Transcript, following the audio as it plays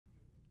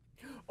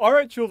All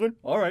right, children.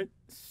 All right.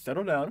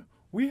 Settle down.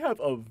 We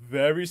have a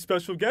very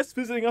special guest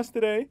visiting us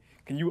today.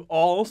 Can you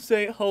all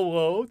say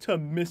hello to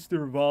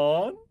Mr.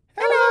 Vaughn?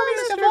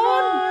 Hello, Mr.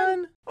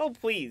 Vaughn! Oh,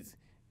 please.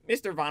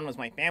 Mr. Vaughn was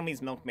my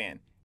family's milkman.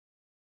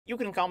 You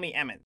can call me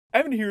Emmett.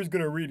 Emmett here is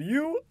going to read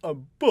you a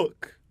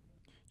book.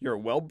 Your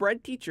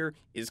well-bred teacher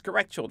is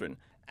correct, children.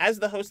 As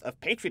the host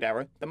of Patriot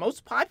Hour, the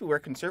most popular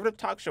conservative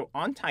talk show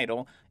on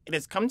Tidal, it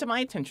has come to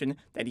my attention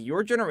that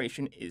your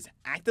generation is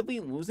actively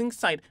losing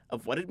sight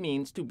of what it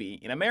means to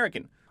be an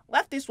American.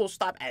 Leftists will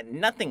stop at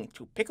nothing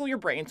to pickle your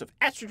brains with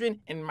estrogen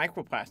and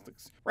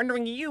microplastics,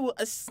 rendering you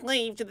a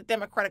slave to the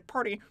Democratic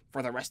Party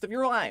for the rest of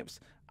your lives.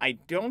 I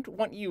don't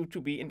want you to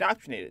be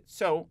indoctrinated,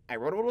 so I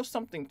wrote a little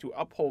something to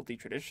uphold the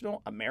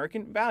traditional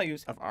American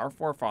values of our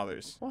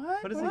forefathers.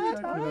 What is he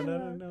What? talking about? I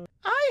don't know.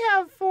 I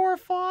have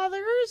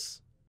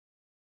forefathers.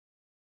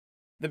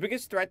 The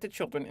biggest threat to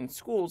children in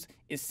schools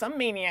is some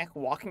maniac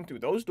walking through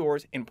those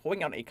doors and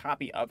pulling out a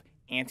copy of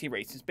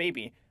Anti-Racist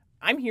Baby.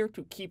 I'm here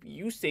to keep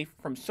you safe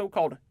from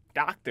so-called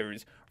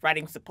doctors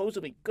writing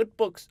supposedly good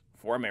books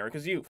for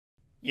America's youth.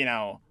 You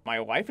know, my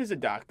wife is a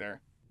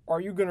doctor. Are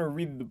you going to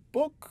read the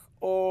book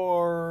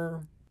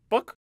or...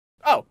 Book?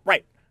 Oh,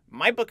 right.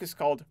 My book is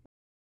called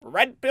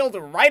Red-Pilled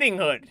Riding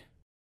Hood.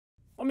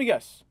 Let me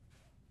guess.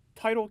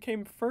 Title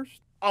came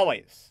first?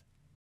 Always.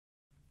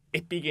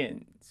 It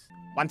begins.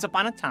 Once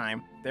upon a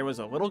time, there was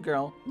a little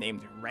girl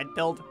named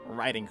Red-Pilled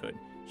Riding Hood.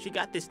 She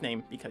got this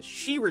name because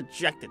she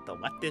rejected the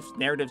leftist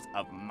narratives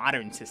of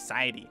modern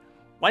society.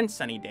 One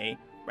sunny day,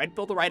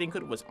 Red-Pilled Riding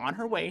Hood was on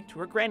her way to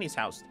her granny's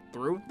house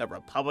through the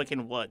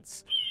Republican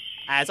woods.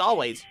 As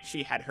always,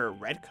 she had her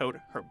red coat,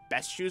 her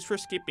best shoes for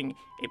skipping,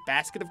 a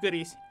basket of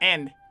goodies,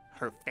 and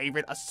her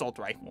favorite assault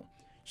rifle.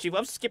 She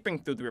loved skipping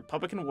through the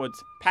Republican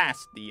woods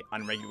past the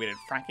unregulated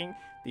fracking,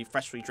 the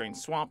freshly drained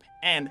swamp,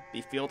 and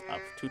the field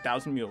of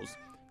 2,000 mules.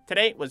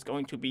 Today was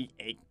going to be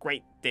a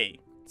great day.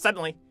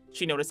 Suddenly,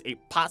 she noticed a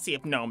posse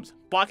of gnomes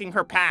blocking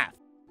her path.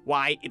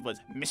 Why, it was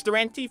Mr.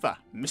 Antifa,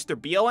 Mr.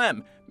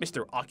 BLM,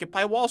 Mr.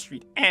 Occupy Wall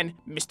Street, and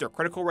Mr.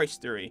 Critical Race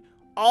Theory,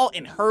 all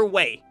in her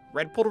way.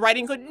 Red-Pilled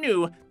Riding Hood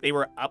knew they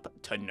were up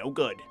to no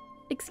good.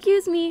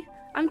 Excuse me,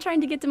 I'm trying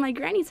to get to my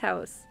granny's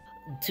house.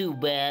 Too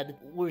bad.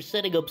 We're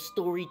setting up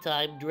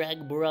storytime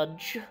drag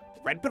brunch.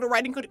 Red-Pilled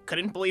Riding Hood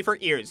couldn't believe her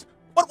ears.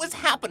 What was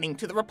happening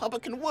to the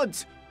Republican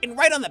woods? And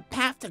right on the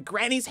path to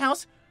Granny's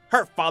house,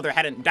 her father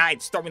hadn't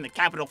died storming the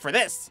Capitol for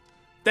this.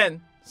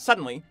 Then,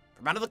 suddenly,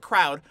 from out of the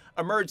crowd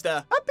emerged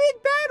a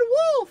big bad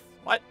wolf.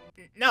 What?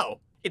 No.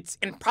 It's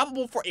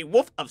improbable for a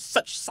wolf of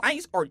such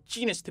size or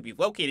genus to be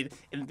located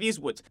in these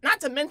woods.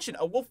 Not to mention,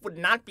 a wolf would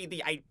not be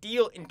the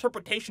ideal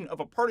interpretation of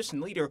a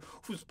partisan leader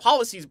whose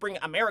policies bring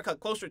America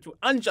closer to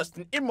unjust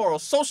and immoral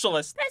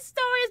socialists. This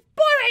story is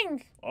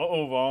boring!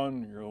 Uh-oh,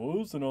 Vaughn, you're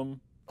losing them.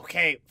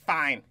 Okay,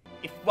 fine.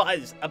 It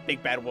was a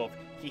big bad wolf.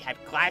 He had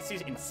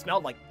glasses and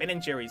smelled like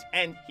Ben & Jerry's,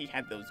 and he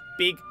had those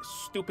big,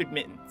 stupid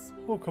mittens.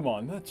 Oh, come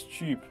on, that's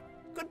cheap.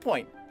 Good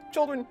point.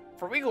 Children,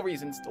 for legal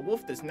reasons, the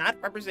wolf does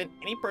not represent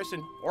any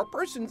person or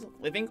persons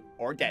living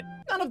or dead.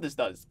 None of this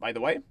does, by the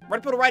way.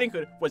 Red-Pilled Riding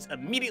Hood was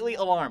immediately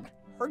alarmed.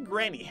 Her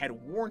granny had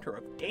warned her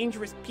of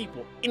dangerous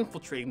people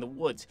infiltrating the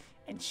woods,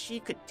 and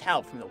she could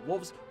tell from the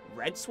wolf's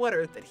red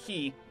sweater that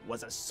he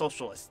was a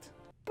socialist.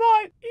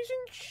 But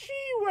isn't she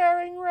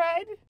wearing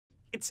red?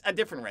 It's a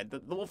different red.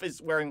 The wolf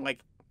is wearing, like,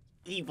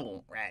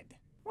 evil red.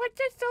 What's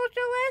a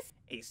socialist?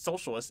 A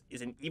socialist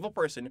is an evil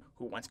person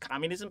who wants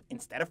communism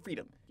instead of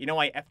freedom. You know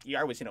why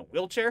FDR was in a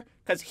wheelchair?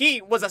 Because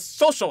he was a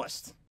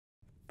socialist.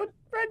 But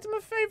red's my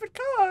favorite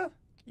color.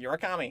 You're a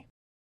commie.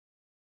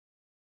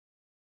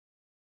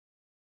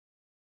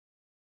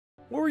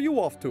 Where are you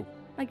off to?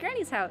 My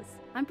granny's house.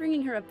 I'm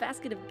bringing her a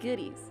basket of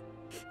goodies.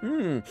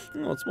 Oh,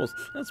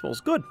 that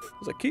smells good.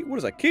 What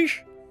is that,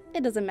 quiche?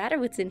 It doesn't matter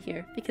what's in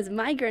here, because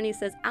my granny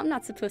says I'm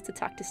not supposed to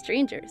talk to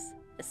strangers,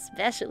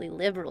 especially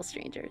liberal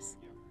strangers.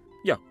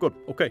 Yeah, good.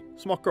 Okay,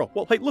 smart girl.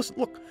 Well, hey, listen,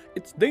 look.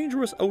 It's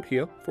dangerous out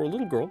here for a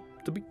little girl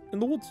to be in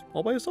the woods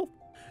all by herself.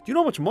 Do you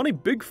know how much money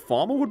Big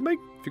Pharma would make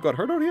if you got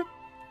hurt out here?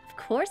 Of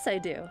course I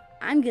do.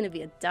 I'm gonna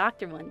be a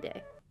doctor one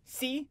day.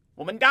 See?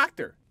 Woman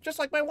doctor. Just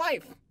like my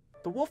wife.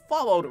 The wolf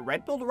followed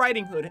Red-Pilled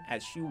Riding Hood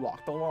as she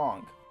walked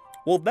along.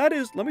 Well, that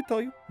is, let me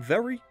tell you,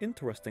 very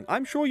interesting.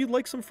 I'm sure you'd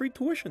like some free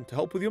tuition to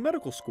help with your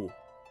medical school.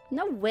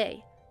 No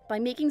way. By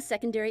making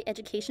secondary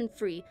education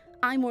free,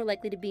 I'm more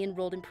likely to be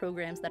enrolled in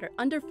programs that are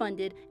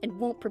underfunded and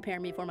won't prepare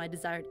me for my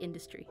desired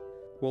industry.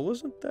 Well,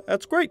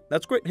 that's great.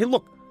 That's great. Hey,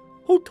 look,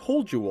 who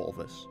told you all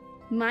this?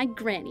 My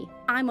granny.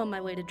 I'm on my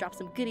way to drop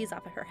some goodies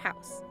off at her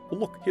house. Well,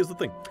 look, here's the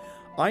thing.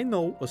 I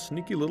know a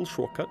sneaky little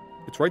shortcut.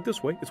 It's right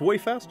this way. It's way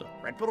faster.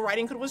 Red-Pilled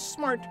Riding Hood was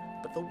smart,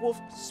 but the wolf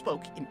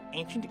spoke in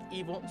ancient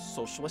evil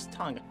socialist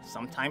tongue,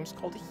 sometimes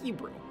called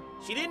Hebrew.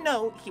 She didn't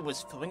know he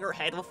was filling her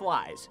head with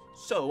lies,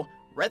 so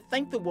Red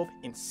thanked the wolf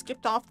and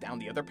skipped off down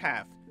the other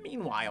path.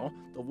 Meanwhile,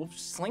 the wolf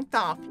slinked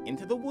off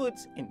into the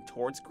woods and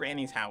towards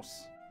Granny's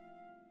house.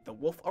 The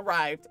wolf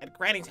arrived at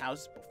Granny's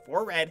house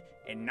before Red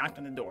and knocked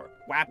on the door.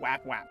 Whap,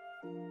 whap, whap.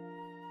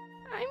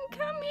 I'm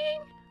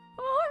coming.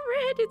 Oh,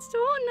 Red, it's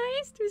so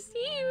nice to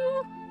see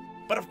you.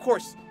 But of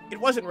course, it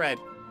wasn't Red.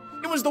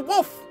 It was the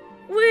wolf!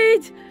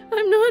 Wait,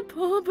 I'm not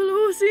Paul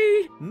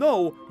Pelosi.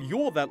 No,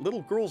 you're that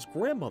little girl's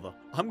grandmother.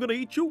 I'm gonna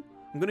eat you,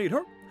 I'm gonna eat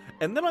her,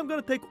 and then I'm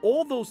gonna take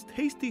all those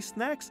tasty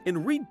snacks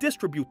and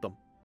redistribute them.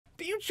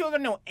 Do you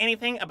children know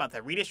anything about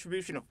the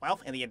redistribution of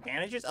wealth and the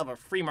advantages of a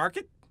free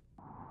market?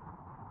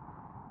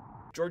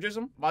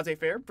 Georgism,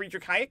 laissez-faire,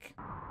 Friedrich Hayek?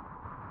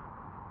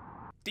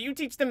 Do you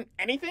teach them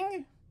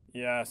anything?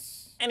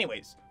 Yes.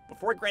 Anyways,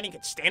 before Granny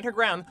could stand her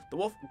ground, the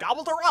wolf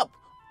gobbled her up.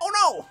 Oh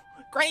no!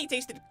 Granny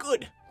tasted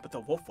good, but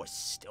the wolf was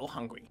still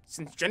hungry.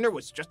 Since gender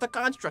was just a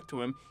construct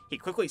to him, he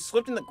quickly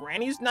slipped into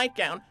Granny's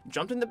nightgown,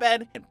 jumped into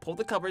bed, and pulled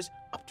the covers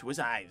up to his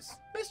eyes.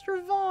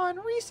 Mr. Vaughn,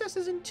 recess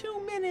is in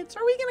 2 minutes.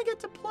 Are we gonna get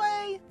to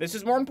play? This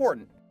is more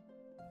important.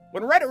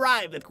 When Red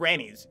arrived at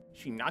Granny's,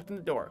 she knocked on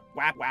the door.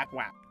 Whap, whap,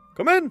 whap.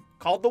 Come in.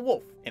 Called the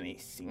wolf in a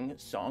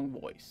sing-song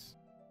voice.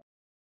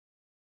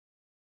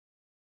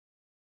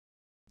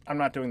 I'm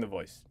not doing the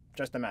voice.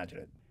 Just imagine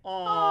it.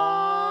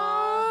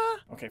 Aww.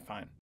 Okay,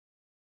 fine.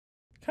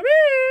 Come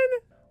in!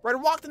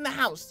 Red walked in the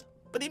house,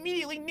 but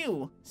immediately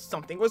knew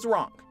something was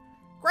wrong.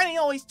 Granny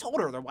always told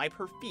her to wipe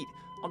her feet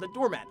on the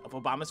doormat of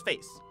Obama's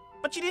face,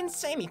 but she didn't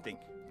say anything.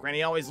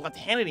 Granny always left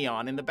Hannity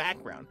on in the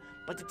background,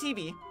 but the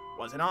TV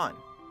wasn't on.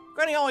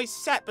 Granny always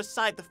sat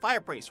beside the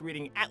fireplace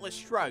reading Atlas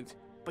Shrugged,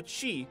 but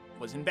she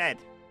was in bed.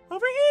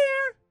 Over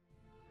here!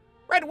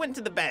 Red went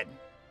to the bed,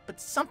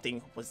 but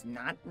something was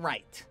not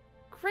right.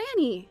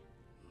 Granny,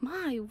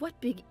 my, what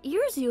big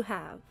ears you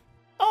have.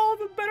 All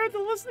the better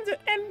to listen to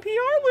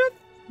NPR with.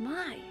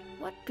 My,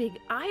 what big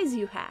eyes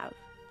you have.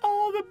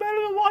 All the better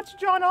to watch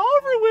John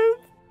Oliver with.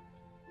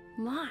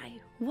 My,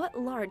 what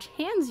large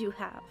hands you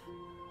have.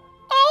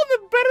 All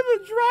the better to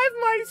drive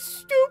my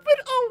stupid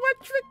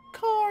electric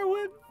car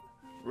with.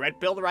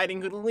 Red-billed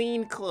Riding Hood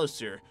leaned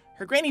closer.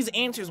 Her granny's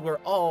answers were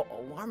all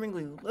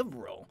alarmingly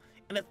liberal,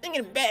 and the thing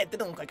in bed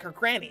didn't look like her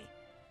granny.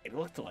 It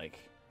looked like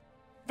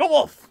the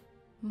wolf.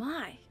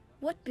 My,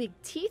 what big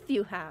teeth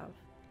you have.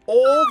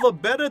 All the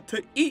better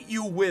to eat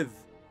you with.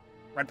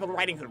 Red-billed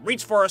Riding Hood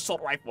reached for her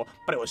assault rifle,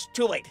 but it was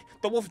too late.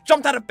 The wolf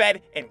jumped out of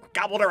bed and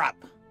gobbled her up.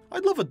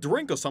 I'd love a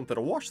drink or something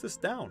to wash this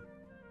down.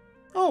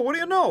 Oh, what do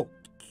you know?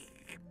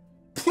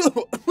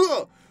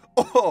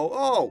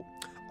 oh,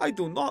 I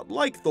do not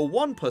like the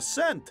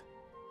 1%.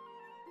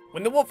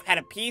 When the wolf had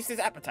appeased his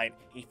appetite,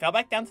 he fell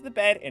back down to the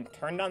bed and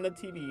turned on the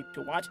TV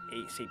to watch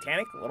a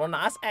satanic Lil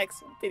Nas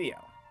X video.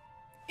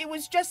 It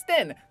was just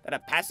then that a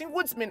passing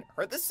woodsman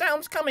heard the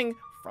sounds coming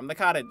from the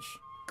cottage.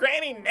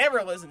 Granny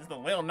never listens to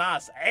Lil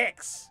Nas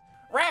X.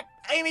 Rap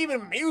ain't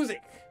even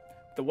music.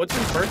 The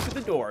woodsman burst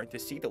through the door to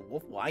see the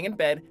wolf lying in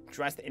bed,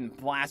 dressed in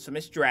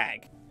blasphemous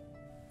drag.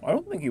 I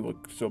don't think he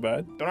looked so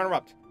bad. Don't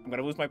interrupt. I'm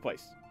gonna lose my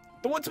place.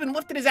 The woodsman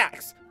lifted his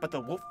axe, but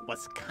the wolf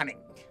was cunning.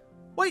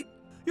 Wait,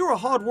 you're a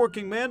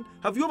hard-working man.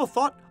 Have you ever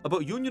thought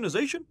about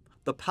unionization?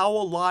 The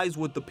power lies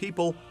with the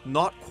people,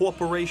 not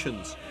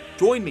corporations.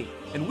 Join me,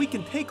 and we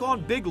can take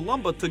on big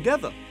lumber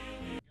together.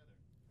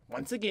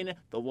 Once again,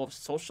 the wolf's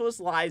socialist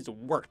lies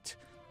worked.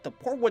 The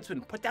poor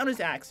woodsman put down his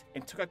axe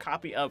and took a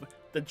copy of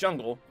The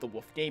Jungle the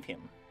wolf gave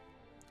him.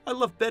 I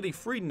left Betty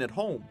Friedan at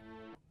home.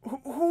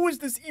 Who is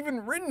this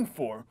even written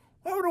for?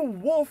 Why would a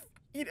wolf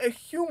eat a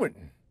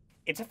human?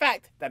 It's a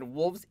fact that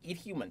wolves eat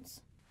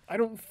humans. I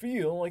don't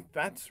feel like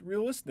that's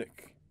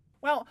realistic.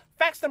 Well,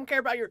 facts don't care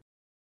about your...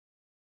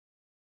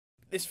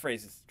 This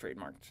phrase is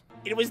trademarked.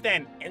 It was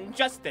then, and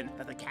just then,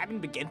 that the cabin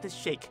began to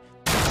shake.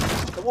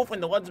 The wolf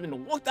and the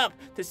woodsman looked up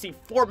to see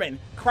 4 men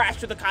crash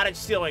through the cottage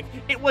ceiling.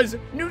 It was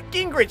Newt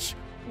Gingrich,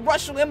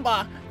 Rush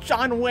Limbaugh,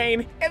 John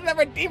Wayne, and the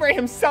Redeemer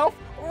himself,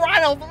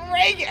 Ronald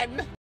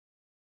Reagan!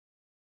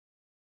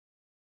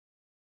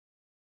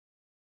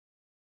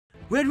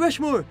 Red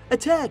Rushmore,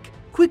 attack!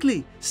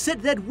 Quickly,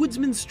 set that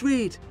woodsman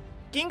straight!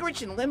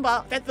 Gingrich and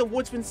Limbaugh fed the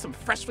woodsman some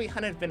freshly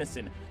hunted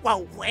venison,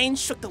 while Wayne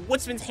shook the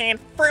woodsman's hand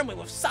firmly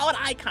with solid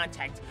eye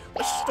contact,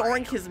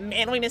 restoring his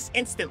manliness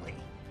instantly.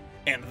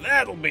 And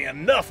that'll be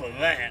enough of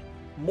that.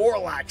 More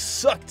like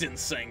Suckton,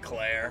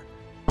 Sinclair.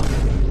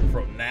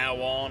 From now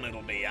on,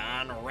 it'll be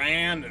Ayn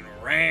Rand and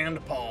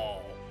Rand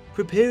Paul.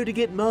 Prepare to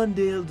get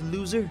Mondaled,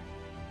 loser.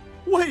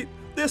 Wait,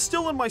 they're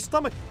still in my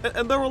stomach,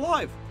 and they're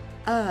alive.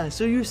 Ah,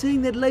 so you're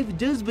saying that life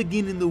does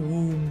begin in the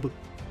womb.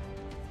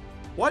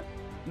 What?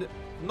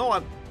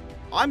 No,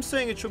 I'm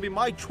saying it should be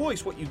my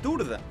choice what you do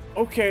to them.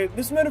 Okay,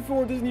 this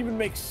metaphor doesn't even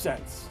make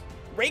sense.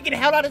 Reagan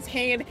held out his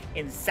hand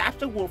and zapped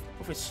the wolf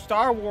with his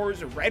Star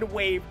Wars Red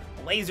Wave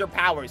laser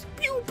powers.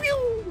 Pew,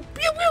 pew,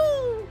 pew,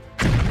 pew!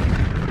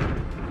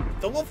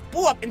 The wolf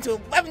blew up into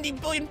 11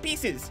 billion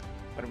pieces,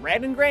 but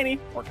Red and Granny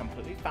were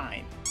completely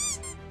fine.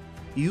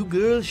 You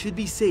girls should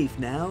be safe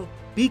now.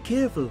 Be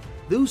careful.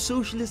 Those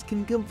socialists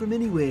can come from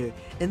anywhere,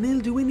 and they'll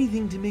do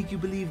anything to make you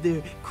believe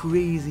their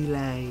crazy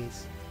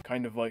lies.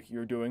 Kind of like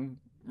you're doing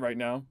right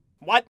now.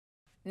 What?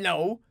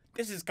 No,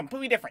 this is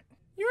completely different.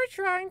 You're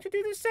trying to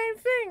do the same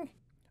thing.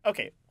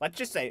 Okay, let's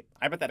just say,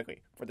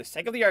 hypothetically, for the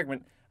sake of the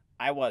argument,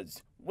 I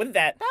was. With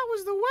that, That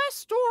was the worst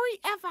story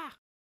ever.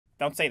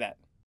 don't say that.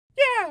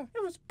 Yeah,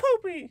 it was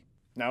poopy.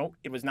 No,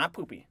 it was not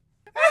poopy.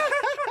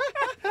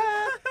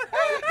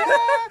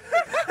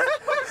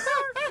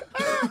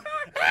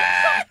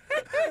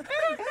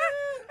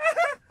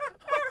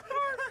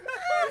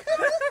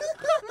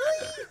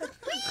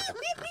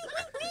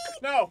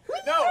 No,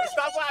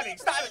 stop laughing.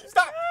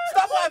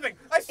 Stop laughing.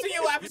 I see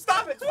you laughing.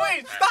 Stop it,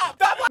 please.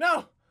 Stop.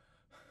 No.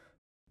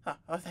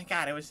 Oh, thank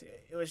God. It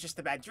was just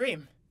a bad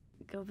dream.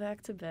 Go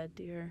back to bed,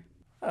 dear.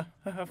 Oh,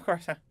 of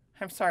course.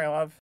 I'm sorry,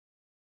 love.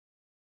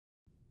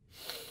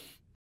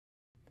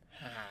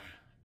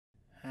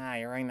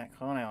 You're wearing that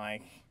clone I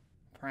like.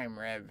 Prime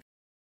rib.